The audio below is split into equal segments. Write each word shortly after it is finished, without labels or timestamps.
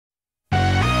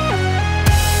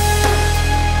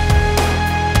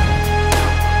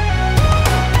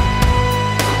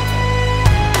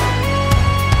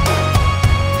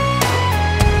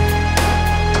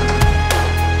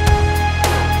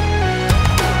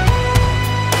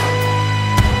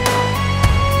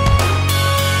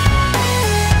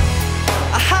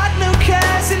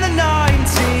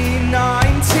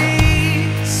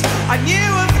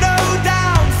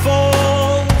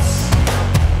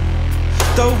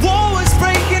war was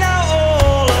breaking out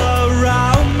all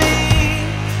around me.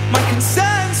 My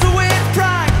concerns were with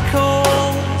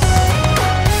prankles.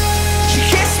 She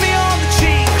kissed me on the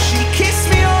cheek, she kissed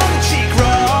me on the cheek,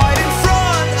 right in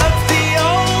front of the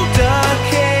older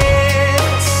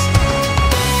kids.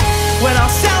 When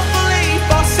our self-belief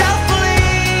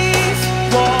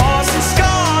wasn't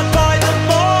scarred by the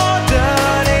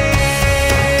modern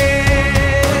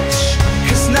itch.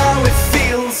 'Cause now it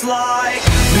feels like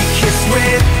we kiss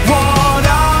with one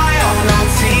eye on our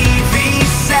TV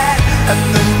set, and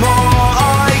the more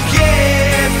I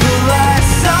give, the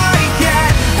less I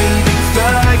get. Leaving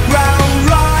third ground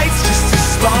rights just to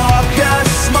spark a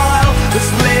smile.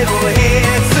 There's little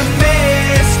here to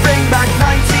miss. Bring back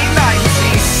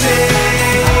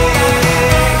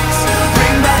 1996.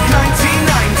 Bring back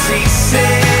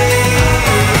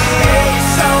 1996.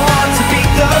 So hard to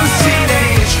beat those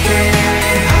teenage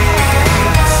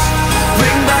kids.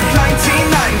 Bring back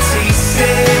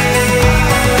 1996.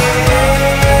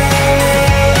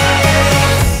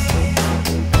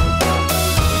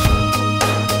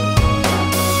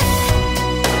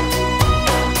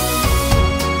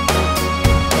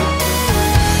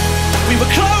 We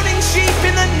were cloning sheep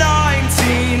in the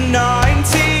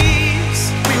 1990s.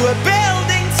 We were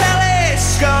building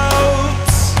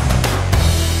telescopes,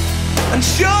 and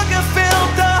sugar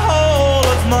filled the whole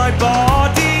of my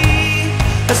body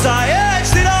as I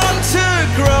urged it on to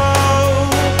grow.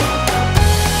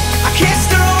 I kissed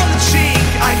her on the cheek,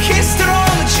 I kissed her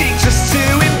on the cheek, just to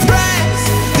impress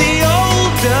the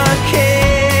older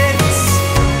kids.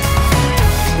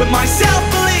 But my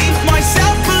self-belief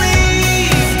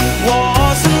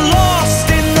wasn't lost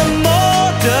in the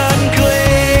modern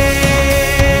glitch.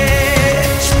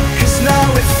 'Cause now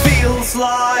it feels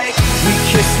like we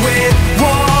kiss with